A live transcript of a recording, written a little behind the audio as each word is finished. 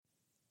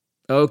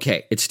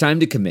Okay, it's time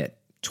to commit.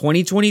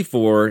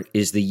 2024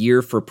 is the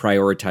year for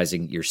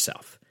prioritizing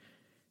yourself.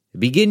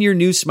 Begin your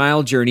new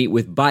smile journey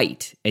with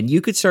Byte, and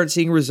you could start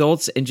seeing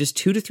results in just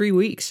 2 to 3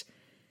 weeks.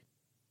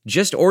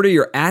 Just order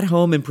your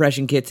at-home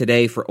impression kit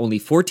today for only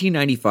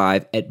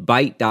 $14.95 at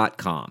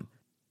Byte.com.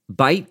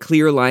 Byte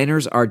clear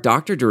liners are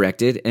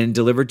doctor-directed and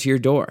delivered to your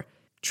door.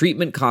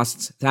 Treatment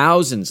costs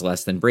thousands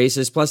less than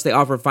braces, plus they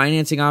offer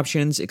financing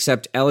options,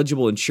 accept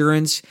eligible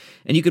insurance,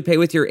 and you could pay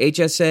with your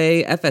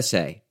HSA,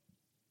 FSA.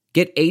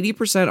 Get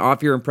 80%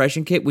 off your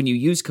impression kit when you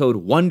use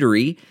code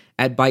WONDERY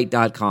at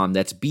Byte.com.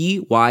 That's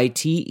BYTE.com.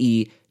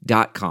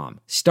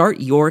 Start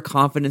your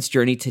confidence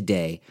journey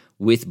today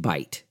with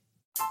Byte.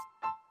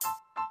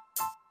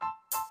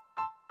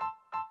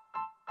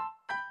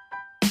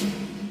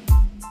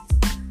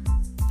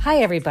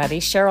 Hi everybody,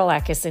 Cheryl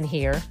Atkinson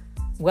here.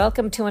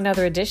 Welcome to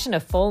another edition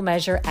of Full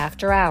Measure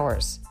After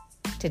Hours.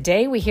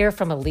 Today we hear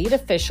from a lead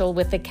official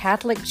with the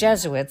Catholic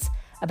Jesuits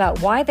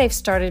about why they've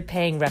started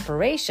paying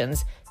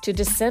reparations to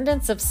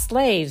descendants of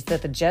slaves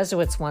that the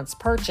Jesuits once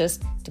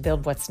purchased to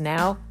build what's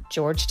now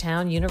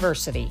Georgetown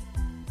University.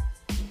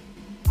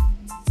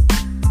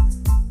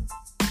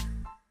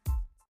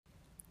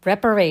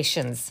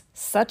 Reparations,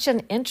 such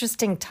an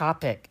interesting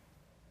topic.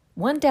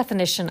 One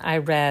definition I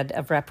read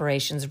of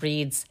reparations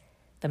reads,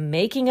 the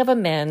making of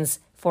amends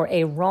for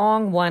a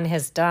wrong one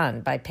has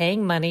done by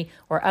paying money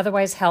or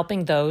otherwise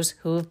helping those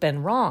who have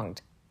been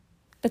wronged.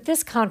 But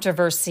this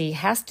controversy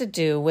has to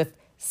do with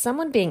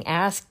someone being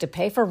asked to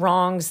pay for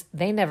wrongs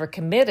they never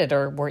committed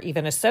or were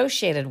even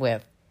associated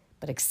with,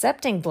 but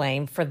accepting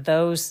blame for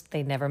those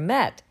they never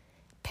met,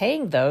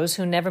 paying those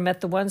who never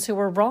met the ones who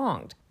were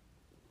wronged.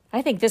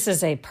 I think this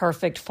is a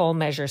perfect full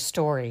measure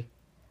story.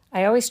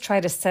 I always try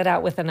to set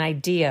out with an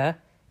idea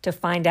to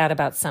find out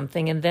about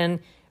something and then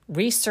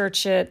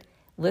research it,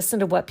 listen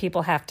to what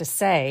people have to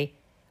say,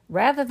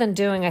 rather than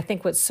doing, I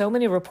think, what so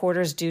many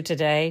reporters do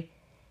today.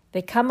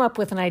 They come up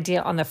with an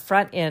idea on the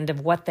front end of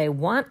what they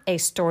want a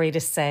story to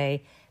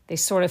say. They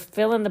sort of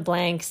fill in the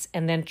blanks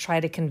and then try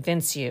to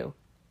convince you.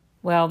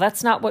 Well,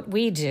 that's not what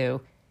we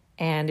do.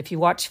 And if you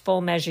watch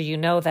Full Measure, you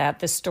know that.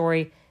 This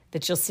story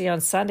that you'll see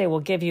on Sunday will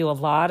give you a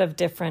lot of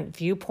different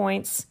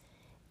viewpoints,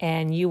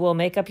 and you will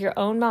make up your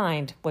own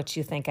mind what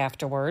you think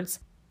afterwards.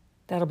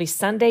 That'll be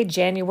Sunday,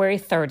 January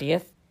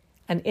 30th,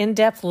 an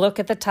in-depth look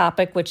at the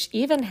topic, which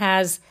even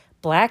has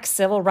Black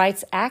civil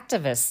rights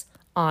activists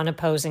on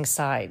opposing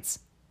sides.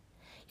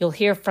 You'll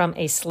hear from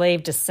a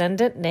slave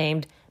descendant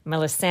named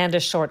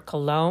Melisanda Short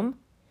Colomb.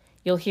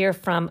 You'll hear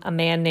from a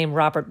man named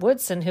Robert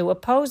Woodson who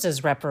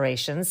opposes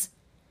reparations.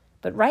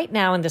 But right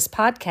now in this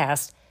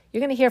podcast,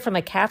 you're going to hear from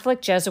a Catholic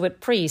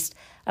Jesuit priest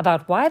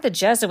about why the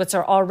Jesuits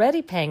are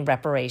already paying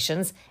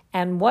reparations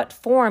and what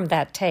form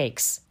that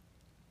takes.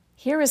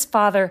 Here is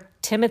Father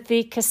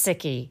Timothy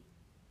Kosicki.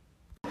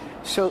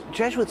 So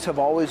Jesuits have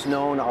always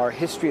known our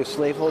history of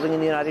slaveholding in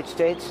the United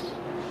States,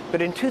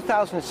 but in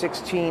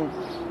 2016,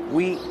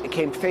 we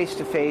came face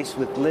to face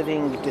with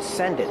living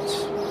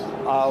descendants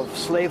of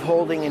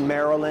slaveholding in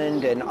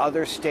Maryland and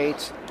other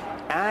states,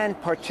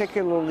 and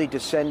particularly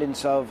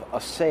descendants of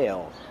a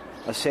sale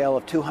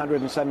of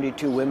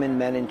 272 women,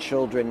 men, and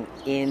children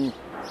in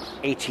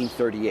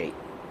 1838.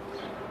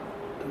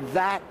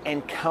 That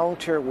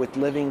encounter with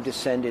living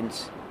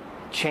descendants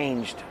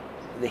changed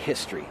the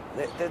history.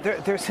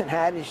 There's an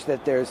adage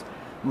that there's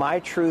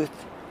my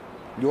truth,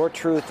 your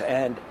truth,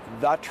 and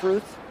the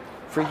truth.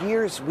 For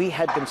years, we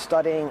had been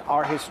studying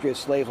our history of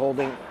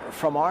slaveholding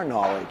from our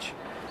knowledge.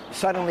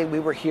 Suddenly, we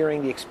were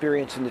hearing the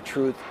experience and the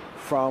truth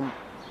from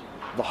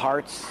the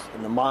hearts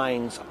and the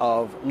minds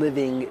of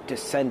living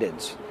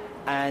descendants.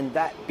 And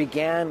that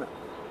began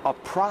a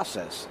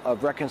process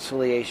of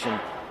reconciliation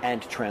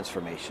and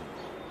transformation.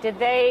 Did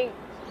they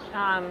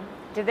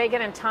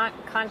get in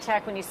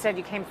contact when you said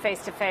you came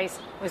face to face?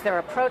 Was there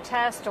a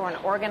protest or an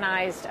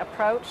organized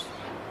approach?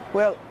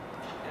 Well,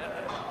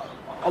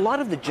 a lot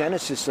of the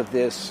genesis of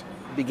this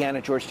began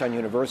at Georgetown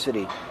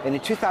University, and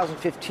in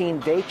 2015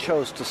 they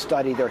chose to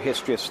study their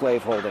history of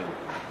slaveholding.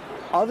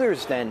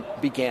 Others then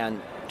began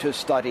to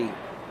study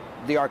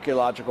the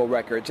archaeological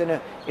records,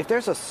 and if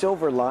there's a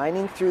silver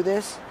lining through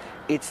this,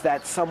 it's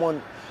that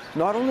someone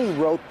not only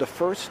wrote the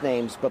first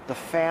names, but the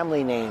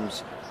family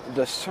names,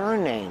 the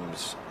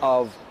surnames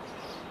of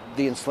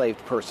the enslaved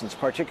persons,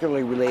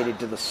 particularly related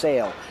to the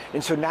sale.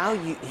 And so now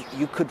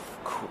you could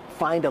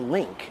find a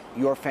link,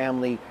 your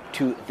family,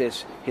 to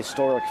this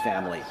historic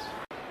family.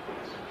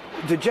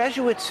 The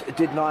Jesuits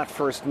did not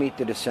first meet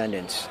the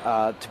descendants.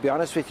 To be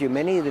honest with you,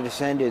 many of the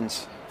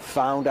descendants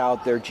found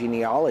out their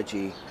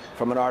genealogy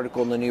from an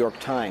article in the New York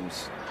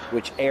Times,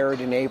 which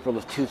aired in April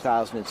of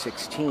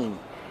 2016.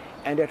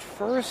 And at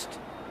first,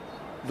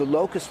 the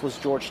locus was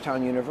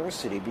Georgetown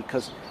University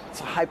because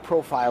it's a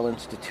high-profile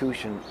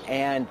institution,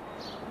 and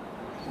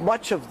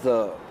much of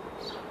the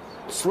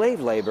slave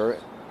labor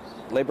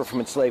from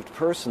enslaved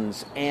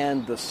persons,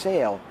 and the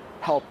sale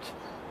helped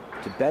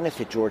to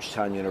benefit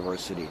Georgetown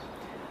University.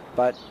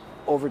 But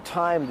over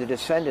time, the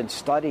descendants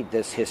studied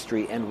this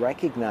history and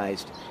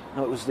recognized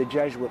it was the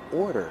Jesuit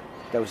order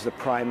that was the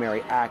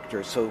primary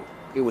actor. So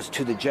it was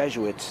to the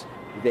Jesuits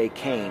they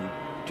came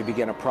to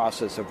begin a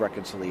process of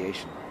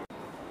reconciliation.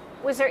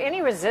 Was there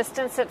any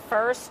resistance at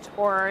first,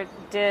 or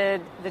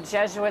did the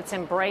Jesuits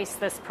embrace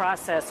this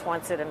process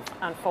once it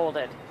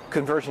unfolded?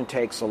 Conversion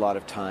takes a lot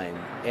of time,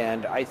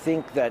 and I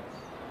think that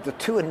the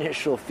two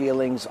initial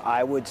feelings,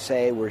 I would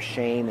say, were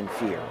shame and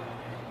fear.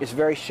 It's a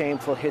very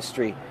shameful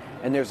history,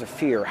 and there's a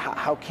fear.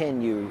 How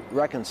can you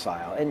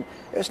reconcile? And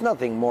there's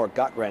nothing more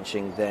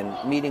gut-wrenching than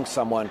meeting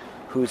someone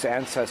whose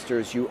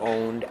ancestors you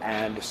owned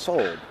and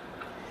sold.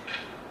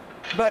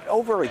 But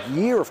over a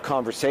year of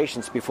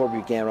conversations before we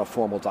began a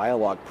formal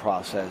dialogue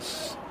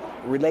process,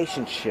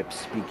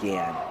 relationships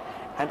began.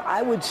 And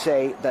I would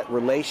say that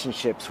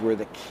relationships were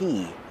the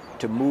key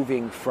to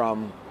moving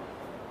from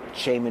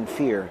shame and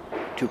fear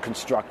to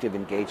constructive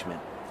engagement.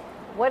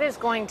 What is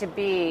going to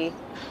be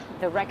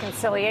the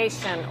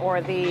reconciliation or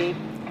the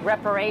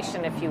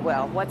reparation, if you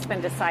will? What's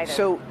been decided?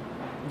 So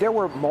there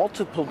were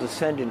multiple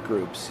descendant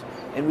groups,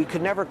 and we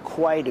could never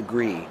quite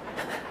agree.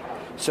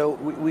 So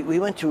we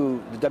went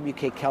to the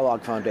W.K.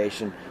 Kellogg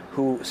Foundation,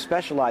 who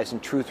specialize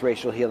in truth,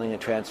 racial healing, and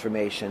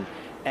transformation,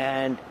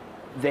 and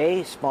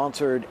they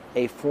sponsored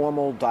a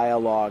formal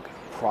dialogue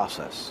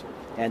process.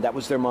 And that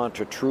was their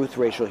mantra: truth,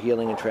 racial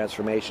healing, and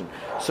transformation.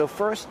 So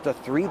first, the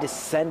three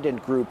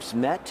descendant groups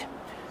met,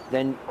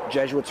 then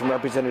Jesuits and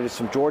representatives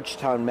from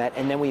Georgetown met,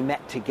 and then we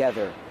met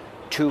together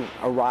to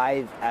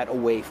arrive at a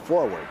way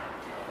forward.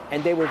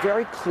 And they were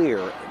very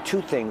clear,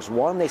 two things.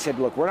 One, they said,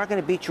 look, we're not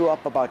going to beat you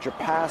up about your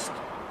past,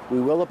 we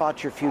will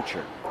about your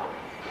future.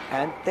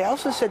 And they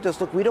also said to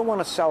us, look, we don't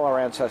want to sell our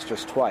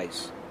ancestors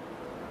twice.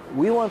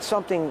 We want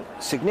something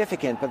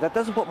significant, but that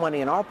doesn't put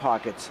money in our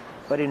pockets,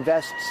 but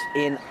invests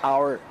in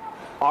our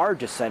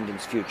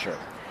descendants' future.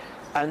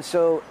 And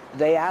so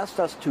they asked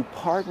us to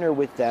partner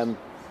with them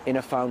in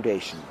a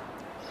foundation,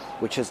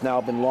 which has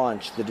now been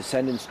launched, the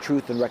Descendants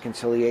Truth and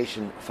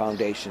Reconciliation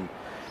Foundation,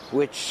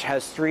 which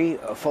has three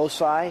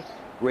foci: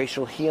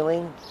 racial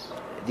healing,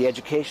 the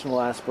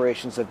educational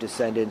aspirations of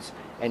descendants,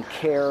 and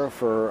care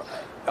for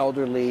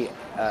elderly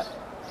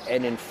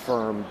and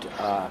infirmed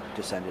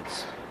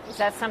descendants. Is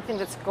that something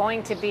that's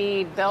going to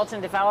be built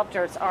and developed,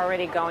 or it's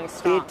already going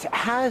strong? It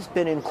has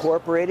been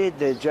incorporated.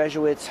 The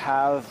Jesuits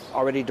have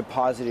already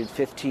deposited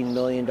 $15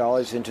 million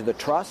into the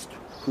trust,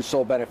 whose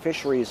sole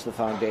beneficiary is the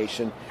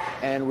foundation,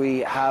 and we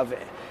have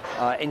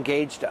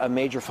engaged a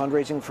major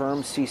fundraising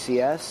firm,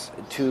 CCS,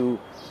 to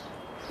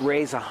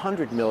raise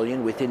 $100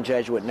 million within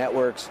Jesuit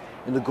networks,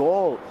 and the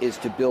goal is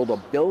to build a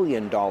 $1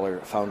 billion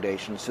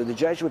foundation. So the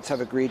Jesuits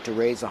have agreed to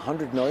raise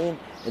 $100 million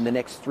in the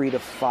next 3 to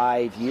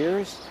 5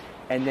 years,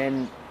 and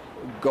then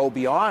go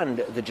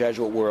beyond the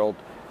Jesuit world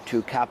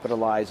to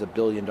capitalize a $1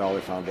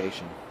 billion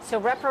foundation. So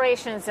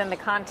reparations in the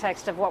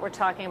context of what we're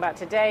talking about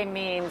today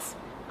means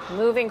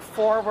moving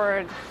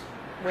forward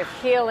with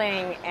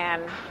healing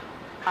and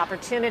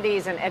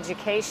opportunities and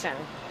education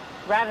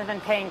rather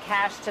than paying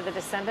cash to the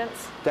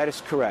descendants? That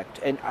is correct.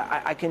 And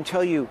I can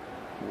tell you,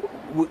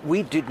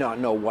 we did not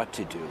know what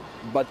to do.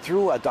 But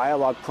through a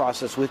dialogue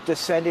process with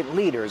descendant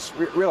leaders,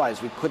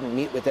 realize we couldn't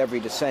meet with every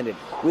descendant.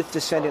 With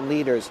descendant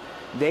leaders,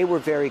 they were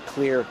very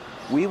clear: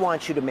 we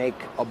want you to make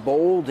a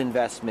bold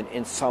investment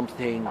in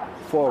something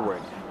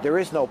forward. There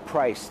is no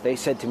price. They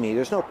said to me,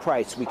 there's no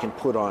price we can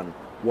put on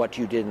what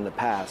you did in the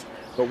past,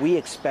 but we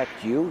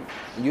expect you,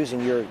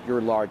 using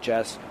your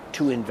largesse,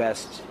 to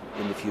invest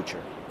in the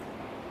future.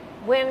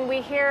 When we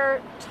hear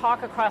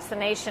talk across the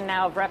nation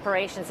now of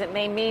reparations, it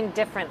may mean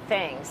different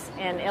things.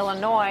 In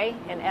Illinois,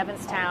 in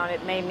Evanstown,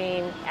 it may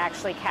mean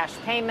actually cash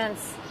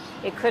payments.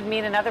 It could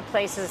mean in other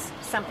places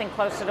something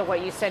closer to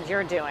what you said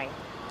you're doing.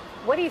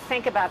 What do you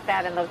think about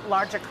that in the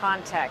larger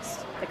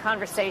context, the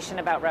conversation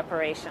about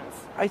reparations?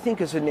 I think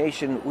as a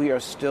nation, we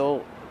are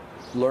still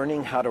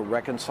learning how to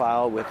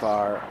reconcile with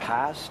our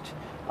past.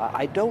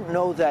 I don't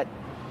know that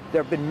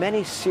there have been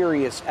many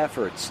serious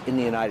efforts in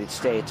the United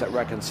States at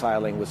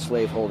reconciling with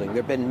slaveholding.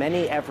 There have been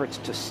many efforts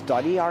to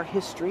study our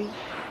history,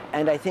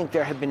 and I think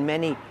there have been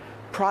many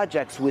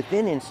projects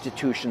within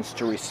institutions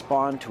to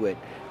respond to it.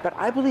 But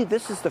I believe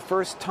this is the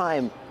first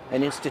time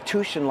an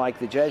institution like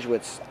the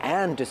Jesuits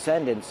and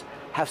descendants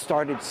have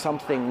started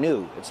something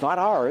new. It's not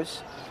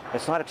ours.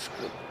 It's not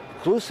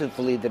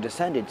exclusively the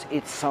descendants.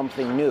 It's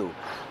something new.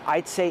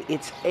 I'd say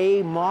it's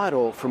a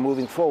model for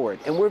moving forward.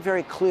 And we're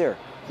very clear.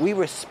 We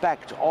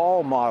respect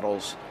all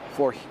models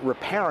for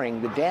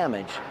repairing the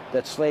damage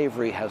that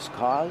slavery has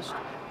caused.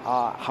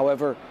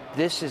 However,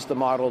 this is the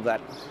model that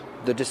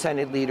the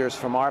descendant leaders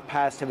from our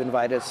past have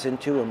invited us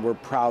into, and we're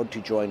proud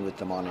to join with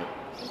them on it.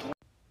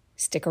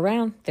 Stick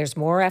around. There's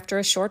more after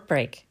a short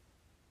break.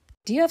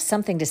 Do you have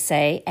something to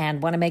say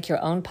and want to make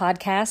your own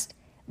podcast?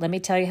 Let me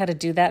tell you how to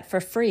do that for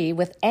free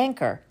with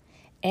Anchor.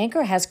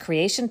 Anchor has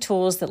creation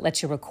tools that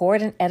let you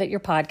record and edit your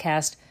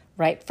podcast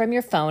right from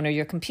your phone or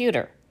your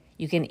computer.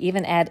 You can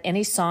even add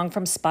any song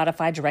from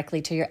Spotify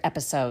directly to your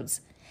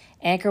episodes.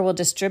 Anchor will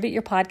distribute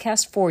your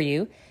podcast for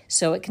you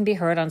so it can be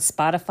heard on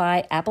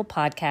Spotify, Apple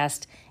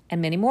Podcast,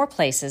 and many more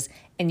places,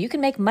 and you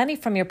can make money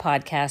from your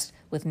podcast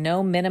with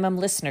no minimum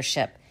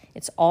listenership.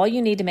 It's all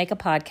you need to make a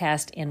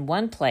podcast in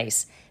one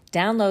place.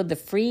 Download the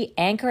free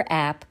Anchor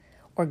app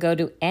or go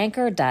to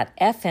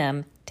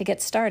anchor.fm to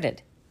get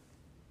started.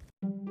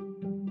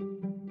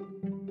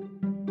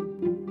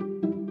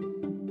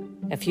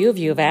 A few of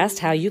you have asked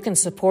how you can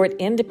support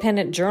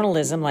independent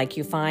journalism like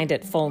you find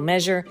at Full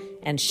Measure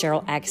and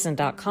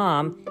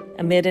SherylAttkisson.com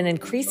amid an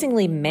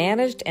increasingly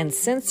managed and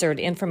censored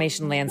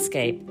information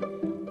landscape.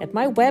 At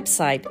my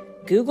website,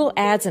 Google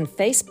Ads and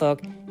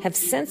Facebook have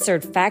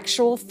censored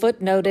factual,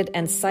 footnoted,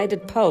 and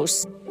cited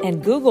posts,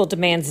 and Google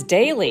demands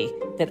daily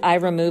that I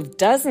remove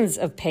dozens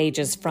of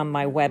pages from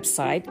my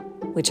website,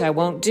 which I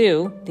won't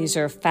do. These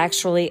are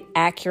factually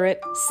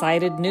accurate,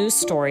 cited news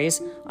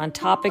stories on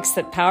topics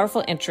that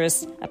powerful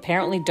interests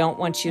apparently don't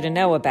want you to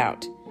know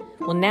about.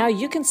 Well, now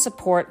you can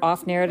support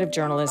off-narrative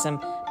journalism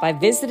by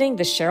visiting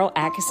the Cheryl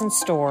Attkisson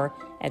store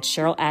at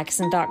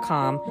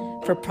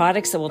SherylAttkisson.com for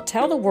products that will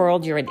tell the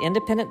world you're an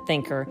independent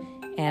thinker,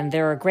 and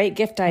there are great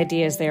gift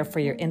ideas there for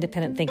your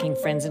independent thinking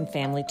friends and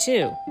family,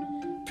 too.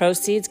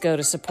 Proceeds go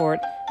to support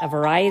a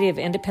variety of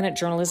independent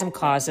journalism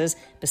causes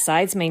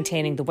besides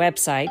maintaining the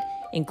website,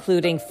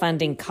 including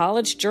funding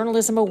college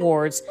journalism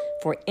awards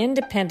for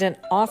independent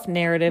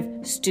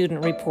off-narrative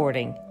student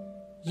reporting.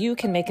 You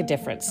can make a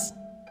difference.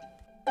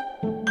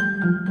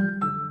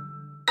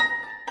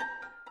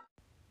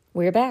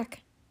 We're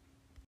back.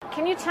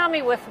 Can you tell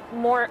me with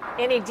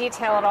any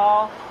detail at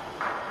all,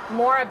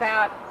 more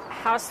about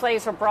how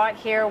slaves were brought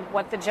here,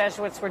 what the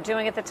Jesuits were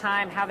doing at the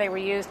time, how they were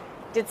used?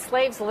 Did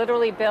slaves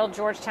literally build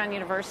Georgetown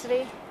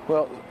University?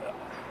 Well,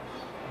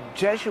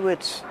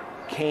 Jesuits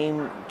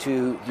came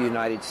to the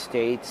United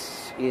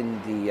States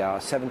in the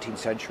 17th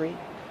century,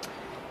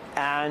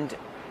 and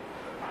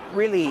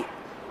really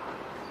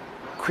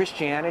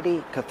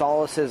Christianity,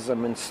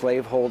 Catholicism, and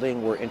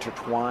slaveholding were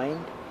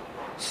intertwined.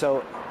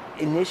 So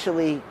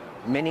initially,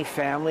 many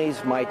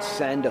families might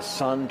send a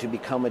son to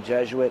become a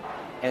Jesuit,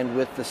 and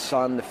with the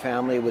son, the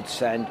family would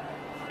send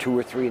 2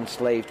 or 3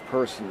 enslaved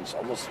persons,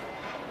 almost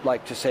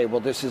like to say,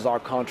 well, this is our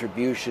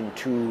contribution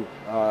to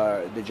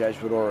the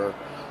Jesuit order.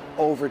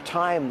 Over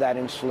time, that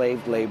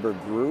enslaved labor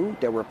grew.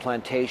 There were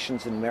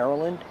plantations in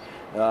Maryland.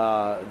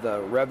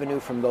 The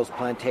revenue from those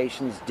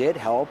plantations did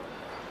help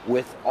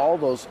with all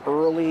those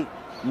early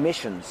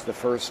missions, the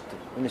first,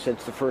 in a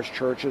sense, the first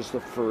churches, the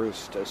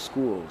first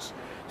schools.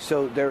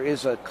 So there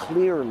is a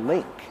clear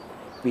link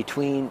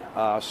between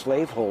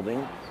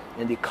slaveholding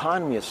and the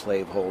economy of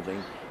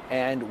slaveholding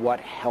and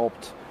what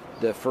helped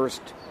the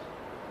first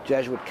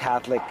Jesuit,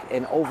 Catholic,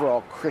 and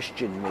overall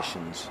Christian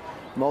missions.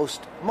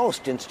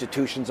 Most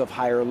institutions of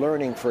higher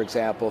learning, for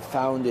example,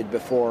 founded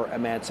before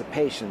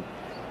emancipation,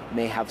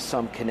 may have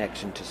some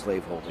connection to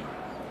slaveholding.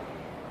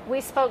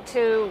 We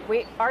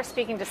are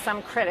speaking to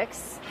some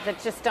critics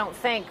that just don't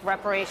think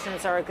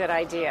reparations are a good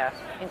idea,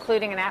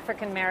 including an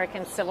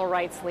African-American civil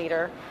rights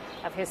leader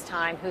of his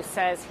time who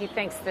says he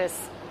thinks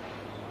this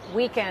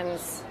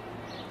weakens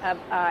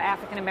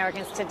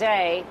African-Americans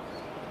today,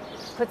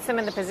 puts them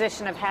in the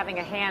position of having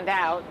a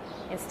handout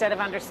instead of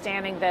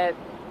understanding that,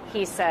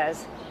 he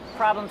says,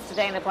 problems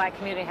today in the black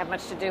community have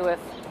much to do with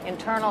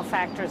internal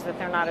factors that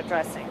they're not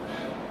addressing.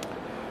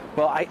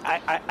 Well,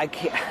 I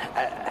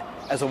can't,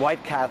 as a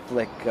white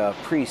Catholic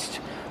priest,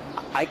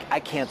 I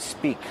can't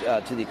speak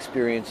to the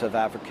experience of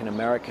African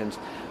Americans,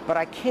 but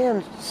I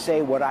can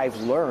say what I've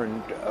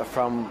learned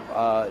from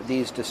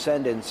these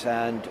descendants,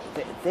 and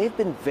they've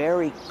been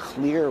very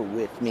clear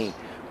with me.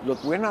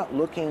 Look, we're not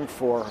looking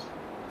for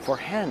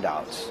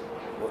handouts.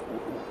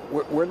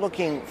 We're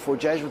looking for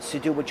Jesuits to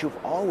do what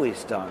you've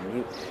always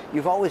done.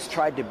 You've always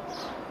tried to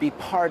be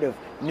part of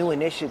new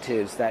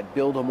initiatives that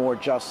build a more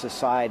just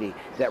society,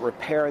 that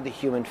repair the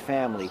human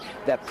family,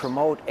 that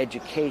promote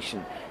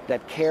education,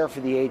 that care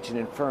for the aged and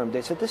infirm.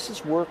 They said, this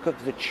is work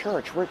of the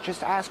church. We're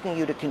just asking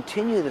you to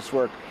continue this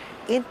work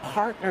in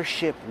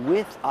partnership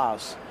with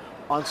us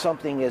on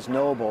something as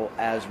noble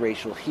as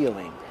racial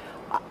healing.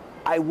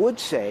 I would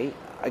say,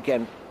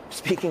 again,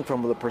 speaking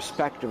from the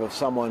perspective of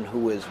someone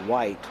who is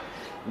white,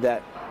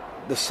 that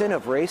the sin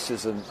of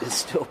racism is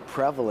still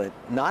prevalent,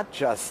 not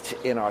just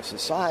in our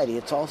society,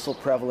 it's also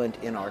prevalent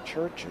in our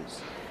churches.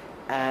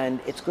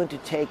 And it's going to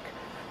take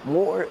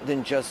more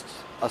than just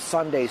a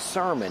Sunday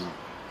sermon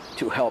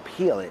to help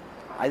heal it.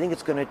 I think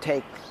it's going to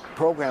take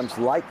programs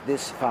like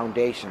this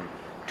foundation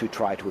to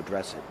try to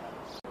address it.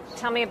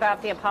 Tell me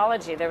about the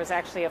apology. There was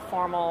actually a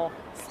formal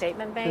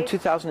statement made? In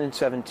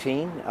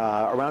 2017,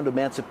 around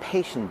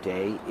Emancipation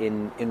Day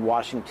in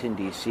Washington,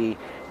 D.C.,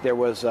 there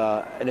was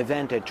an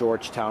event at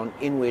Georgetown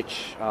in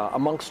which,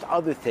 amongst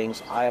other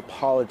things, I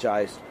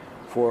apologized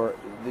for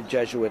the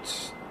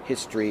Jesuits'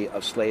 history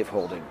of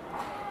slaveholding.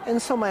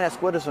 And some might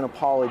ask, what does an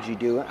apology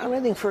do? And I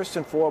think first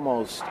and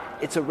foremost,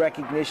 it's a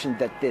recognition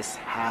that this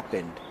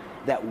happened,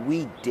 that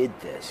we did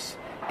this,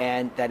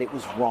 and that it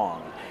was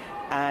wrong.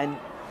 And,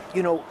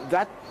 you know,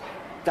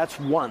 that's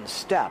one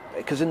step,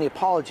 because in the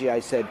apology I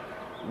said,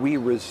 we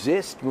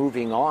resist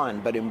moving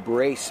on, but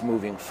embrace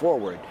moving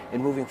forward.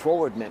 And moving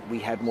forward meant we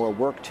had more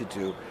work to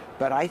do.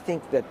 But I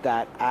think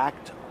that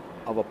act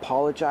of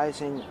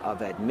apologizing,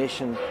 of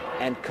admission,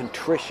 and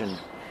contrition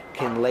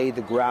can lay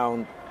the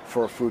ground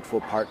for a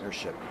fruitful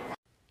partnership.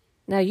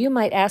 Now, you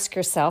might ask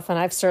yourself, and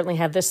I've certainly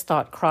had this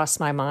thought cross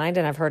my mind,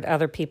 and I've heard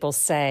other people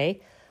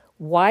say,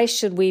 why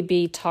should we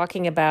be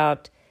talking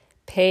about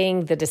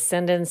paying the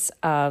descendants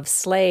of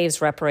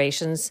slaves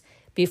reparations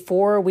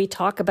before we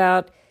talk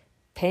about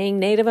paying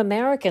Native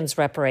Americans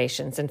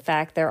reparations? In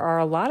fact, there are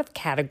a lot of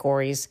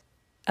categories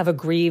of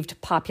aggrieved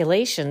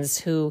populations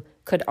who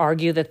could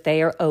argue that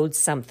they are owed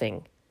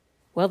something.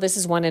 Well, this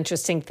is one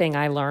interesting thing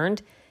I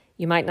learned.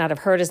 You might not have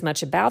heard as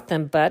much about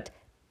them, but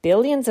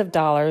billions of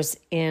dollars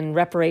in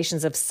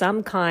reparations of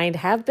some kind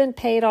have been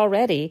paid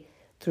already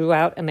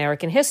throughout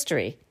American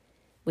history.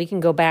 We can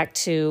go back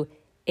to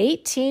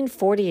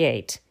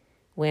 1848,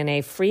 when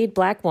a freed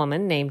black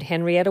woman named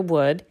Henrietta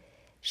Wood,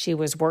 she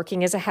was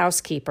working as a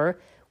housekeeper,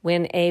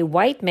 when a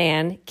white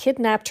man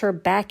kidnapped her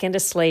back into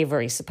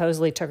slavery,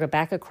 supposedly took her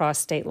back across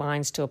state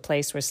lines to a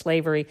place where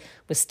slavery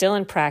was still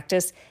in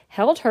practice,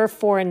 held her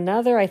for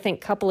another, I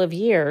think, couple of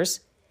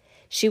years.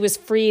 She was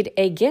freed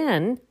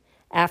again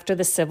after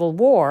the Civil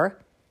War.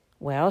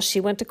 Well, she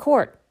went to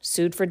court,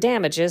 sued for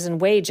damages and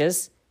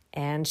wages,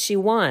 and she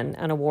won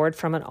an award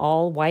from an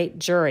all-white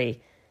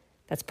jury.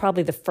 That's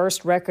probably the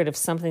first record of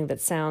something that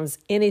sounds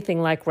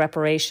anything like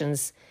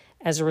reparations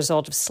as a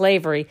result of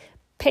slavery,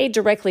 paid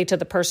directly to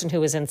the person who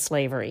was in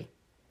slavery.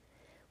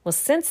 Well,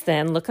 since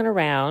then, looking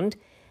around,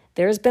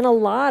 there's been a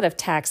lot of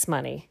tax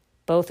money,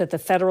 both at the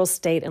federal,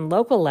 state, and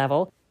local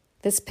level,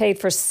 that's paid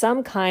for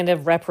some kind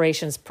of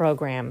reparations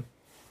program.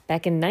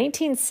 Back in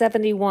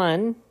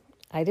 1971,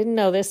 I didn't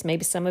know this,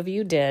 maybe some of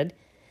you did,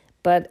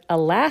 but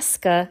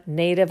Alaska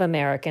Native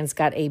Americans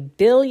got $1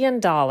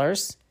 billion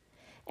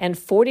and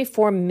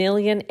 44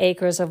 million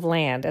acres of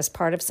land as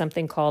part of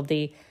something called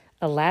the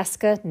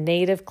Alaska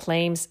Native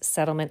Claims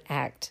Settlement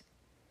Act.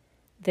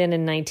 Then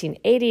in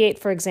 1988,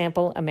 for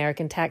example,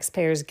 American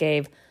taxpayers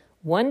gave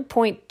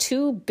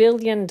 $1.2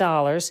 billion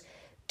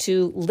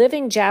to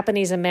living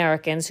Japanese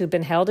Americans who'd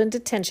been held in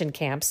detention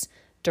camps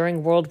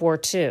during World War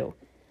II.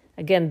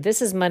 Again,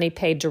 this is money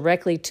paid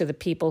directly to the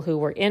people who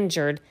were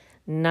injured,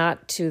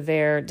 not to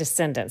their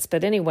descendants.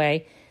 But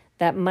anyway,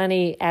 that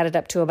money added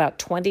up to about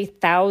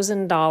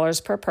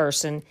 $20,000 per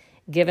person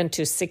given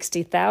to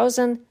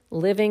 60,000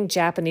 living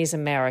Japanese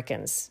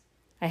Americans.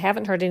 I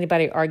haven't heard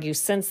anybody argue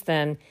since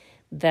then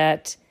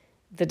that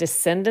the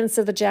descendants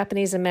of the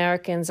Japanese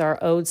Americans are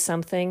owed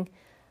something,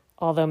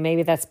 although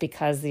maybe that's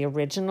because the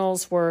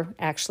originals were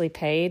actually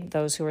paid,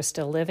 those who are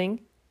still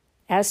living.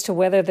 As to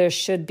whether there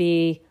should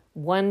be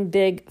one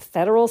big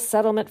federal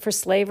settlement for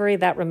slavery,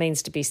 that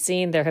remains to be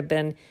seen. There have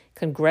been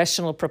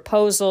congressional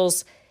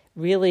proposals,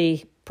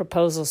 really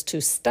proposals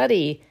to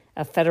study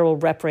a federal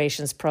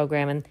reparations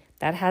program, and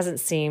that hasn't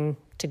seemed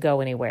to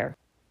go anywhere.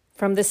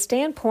 From the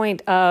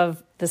standpoint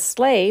of the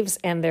slaves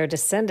and their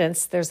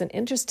descendants, there's an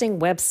interesting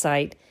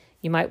website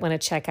you might want to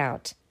check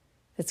out.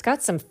 It's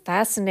got some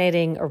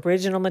fascinating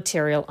original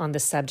material on the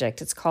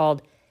subject. It's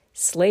called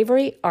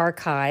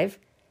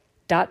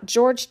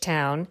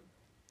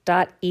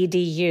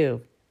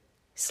slaveryarchive.georgetown.edu.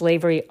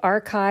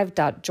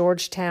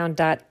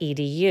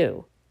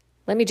 slaveryarchive.georgetown.edu.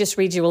 Let me just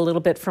read you a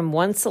little bit from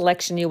one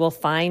selection you will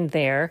find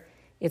there.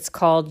 It's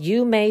called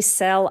You May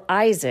Sell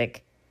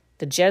Isaac.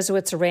 The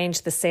Jesuits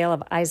arranged the sale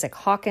of Isaac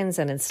Hawkins,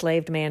 an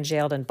enslaved man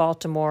jailed in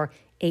Baltimore,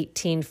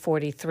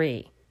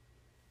 1843.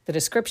 The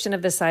description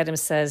of this item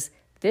says,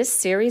 this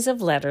series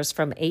of letters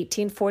from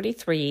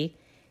 1843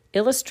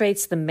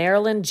 illustrates the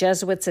Maryland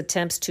Jesuits'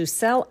 attempts to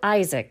sell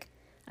Isaac,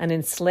 an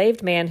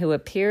enslaved man who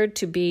appeared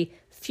to be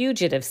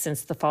fugitive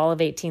since the fall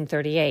of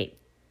 1838.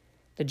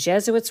 The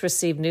Jesuits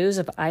received news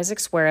of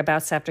Isaac's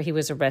whereabouts after he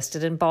was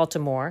arrested in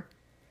Baltimore.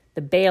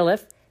 The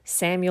bailiff,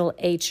 Samuel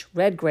H.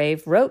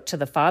 Redgrave, wrote to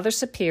the Father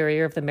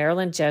Superior of the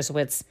Maryland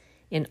Jesuits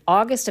in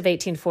August of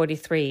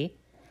 1843,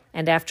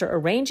 and after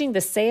arranging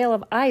the sale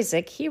of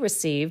Isaac, he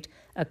received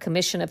a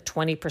commission of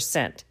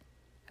 20%.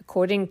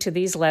 According to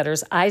these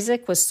letters,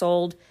 Isaac was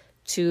sold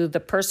to the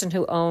person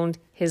who owned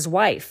his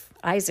wife,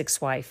 Isaac's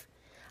wife.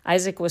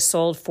 Isaac was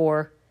sold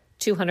for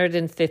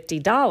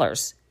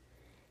 $250.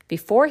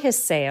 Before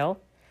his sale,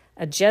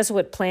 a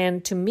Jesuit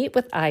planned to meet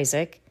with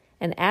Isaac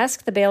and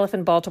ask the bailiff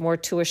in Baltimore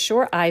to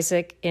assure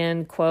Isaac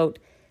in, quote,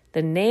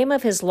 the name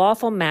of his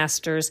lawful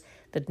masters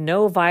that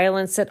no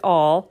violence at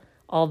all,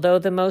 although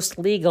the most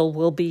legal,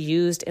 will be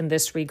used in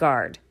this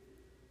regard.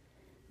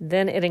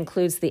 Then it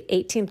includes the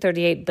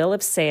 1838 bill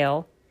of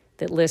sale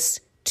that lists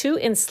two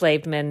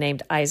enslaved men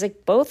named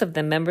Isaac, both of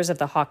them members of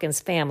the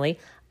Hawkins family.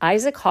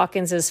 Isaac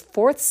Hawkins'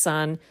 fourth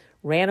son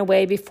ran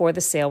away before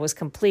the sale was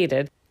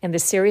completed, and the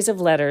series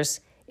of letters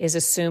is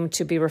assumed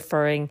to be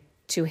referring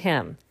to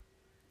him.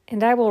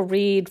 And I will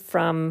read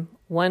from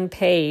one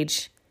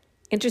page.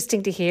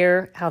 Interesting to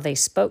hear how they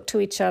spoke to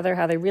each other,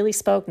 how they really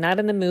spoke, not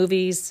in the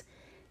movies,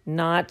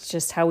 not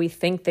just how we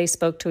think they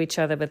spoke to each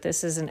other, but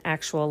this is an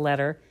actual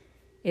letter.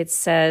 It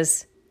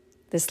says,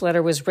 this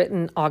letter was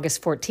written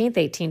August 14th,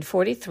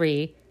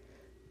 1843,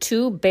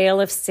 to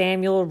Bailiff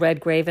Samuel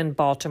Redgrave in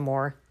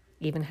Baltimore,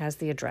 even has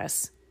the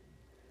address.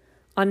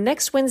 On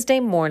next Wednesday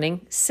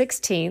morning,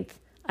 16th,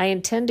 I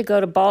intend to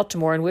go to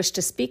Baltimore and wish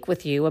to speak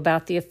with you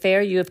about the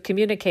affair you have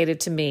communicated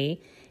to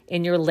me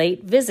in your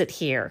late visit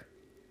here.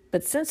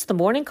 But since the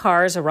morning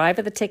cars arrive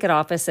at the ticket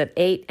office at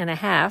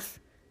 8:30,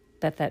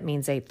 bet that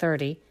means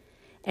 8:30,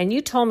 and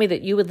you told me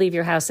that you would leave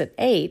your house at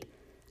 8,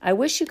 I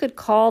wish you could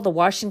call the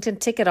Washington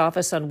ticket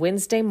office on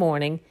Wednesday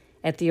morning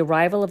at the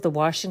arrival of the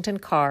Washington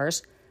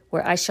cars,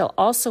 where I shall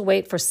also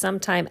wait for some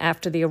time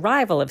after the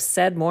arrival of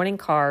said morning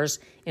cars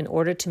in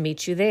order to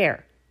meet you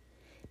there.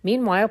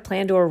 Meanwhile,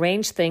 plan to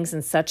arrange things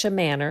in such a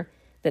manner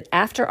that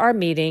after our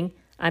meeting,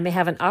 I may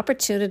have an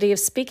opportunity of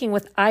speaking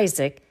with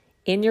Isaac,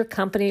 in your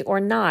company or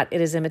not,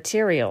 it is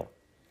immaterial.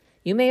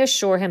 You may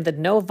assure him that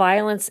no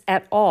violence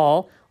at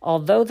all,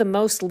 although the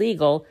most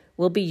legal,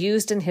 will be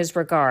used in his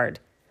regard.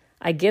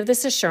 I give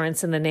this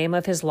assurance in the name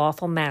of his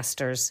lawful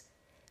masters.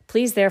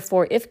 Please,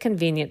 therefore, if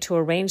convenient, to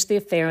arrange the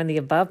affair in the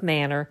above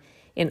manner,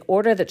 in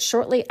order that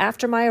shortly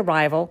after my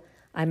arrival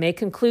I may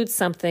conclude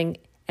something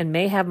and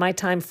may have my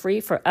time free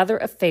for other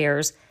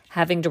affairs,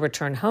 having to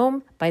return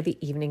home by the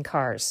evening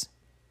cars.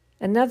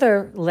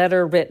 Another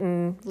letter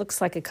written,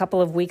 looks like a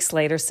couple of weeks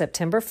later,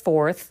 September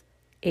 4th,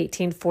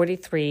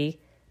 1843,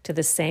 to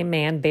the same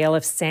man,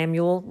 Bailiff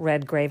Samuel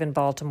Redgrave in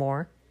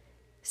Baltimore,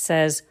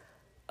 says,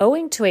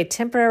 owing to a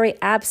temporary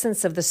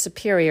absence of the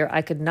superior,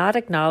 I could not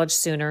acknowledge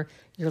sooner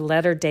your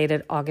letter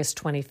dated August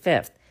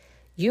 25th.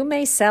 You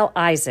may sell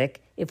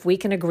Isaac if we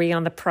can agree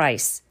on the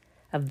price.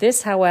 Of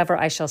this, however,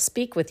 I shall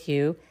speak with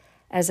you,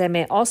 as I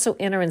may also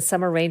enter in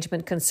some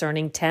arrangement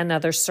concerning 10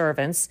 other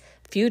servants,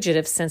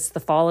 fugitives since the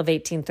fall of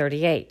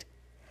 1838.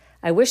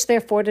 I wish,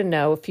 therefore, to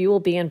know if you will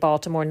be in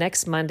Baltimore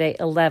next Monday,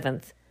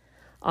 11th.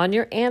 On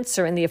your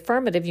answer in the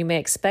affirmative, you may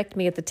expect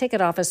me at the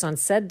ticket office on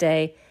said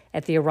day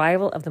at the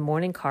arrival of the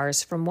morning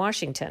cars from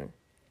Washington.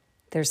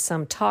 There's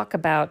some talk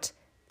about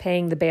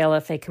paying the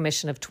bailiff a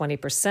commission of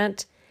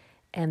 20%,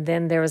 and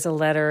then there is a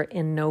letter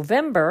in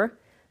November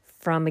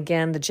from,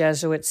 again, the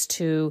Jesuits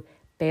to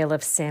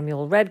Bailiff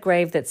Samuel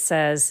Redgrave that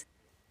says,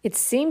 it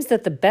seems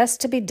that the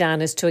best to be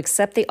done is to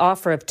accept the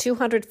offer of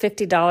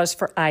 $250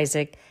 for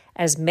Isaac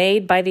as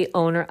made by the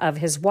owner of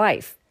his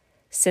wife.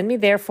 Send me,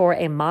 therefore,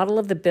 a model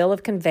of the bill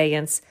of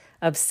conveyance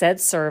of said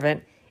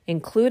servant,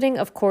 including,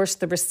 of course,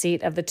 the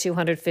receipt of the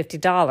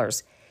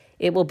 $250.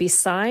 It will be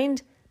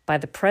signed by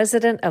the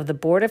President of the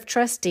Board of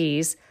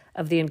Trustees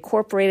of the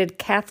Incorporated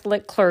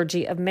Catholic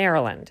Clergy of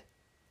Maryland.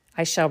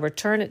 I shall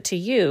return it to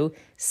you,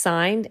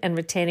 signed and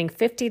retaining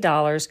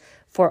 $50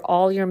 for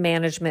all your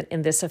management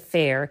in this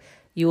affair.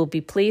 You will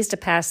be pleased to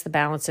pass the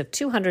balance of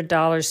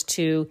 $200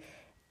 to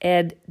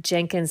Ed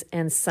Jenkins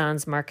and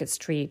Sons, Market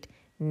Street,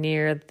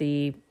 near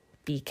the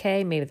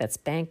BK, maybe that's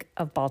Bank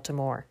of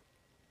Baltimore.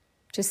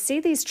 To see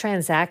these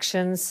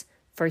transactions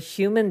for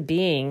human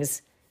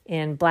beings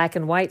in black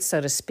and white,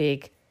 so to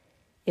speak,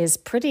 is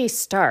pretty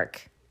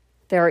stark.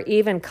 There are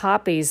even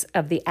copies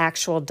of the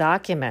actual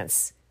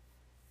documents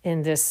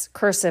in this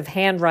cursive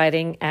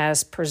handwriting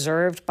as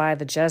preserved by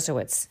the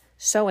Jesuits.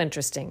 So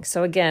interesting.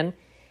 So again,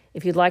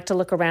 if you'd like to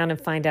look around and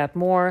find out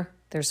more,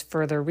 there's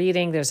further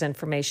reading, there's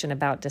information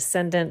about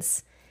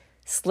descendants,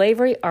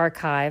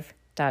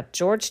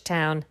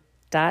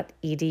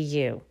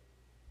 slaveryarchive.georgetown.edu.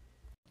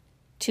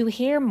 To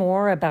hear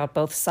more about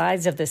both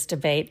sides of this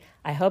debate,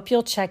 I hope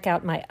you'll check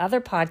out my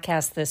other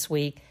podcast this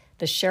week,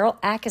 the Cheryl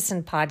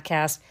Atkinson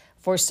podcast,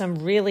 for some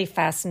really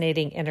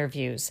fascinating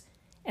interviews.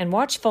 And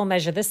watch Full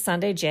Measure this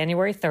Sunday,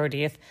 January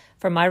 30th,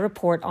 for my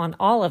report on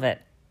all of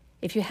it.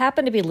 If you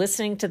happen to be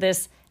listening to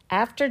this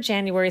after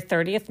January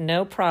 30th,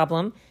 no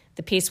problem.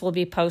 The piece will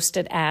be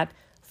posted at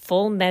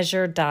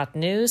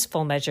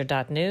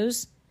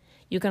fullmeasure.news.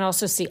 You can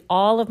also see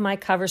all of my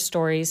cover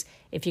stories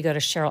if you go to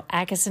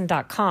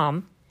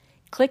CherylAtkinson.com.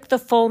 Click the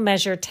Full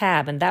Measure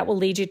tab, and that will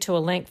lead you to a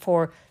link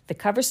for the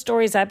cover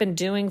stories I've been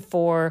doing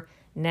for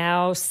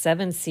now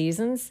 7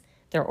 seasons.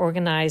 They're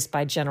organized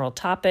by general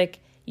topic.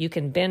 You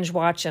can binge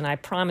watch, and I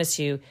promise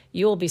you,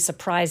 you will be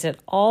surprised at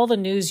all the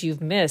news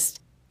you've missed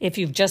if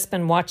you've just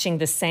been watching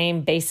the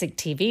same basic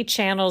TV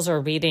channels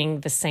or reading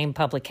the same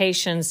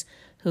publications,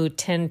 who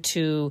tend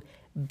to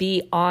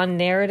be on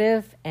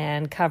narrative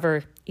and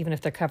cover, even if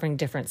they're covering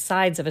different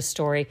sides of a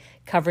story,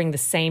 covering the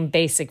same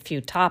basic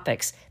few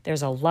topics.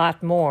 There's a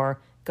lot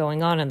more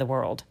going on in the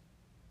world.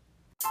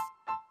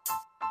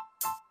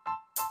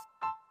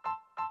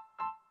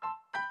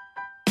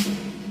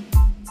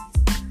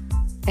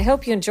 I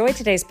hope you enjoyed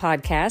today's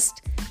podcast.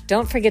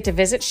 Don't forget to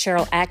visit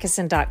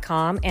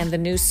CherylAtkinson.com and the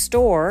new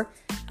store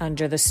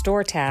under the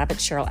store tab at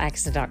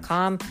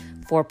CherylAtkinson.com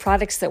for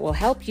products that will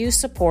help you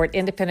support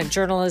independent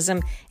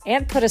journalism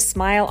and put a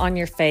smile on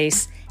your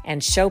face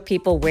and show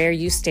people where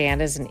you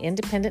stand as an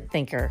independent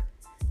thinker.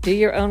 Do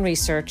your own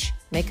research,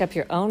 make up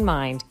your own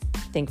mind,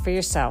 think for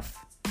yourself.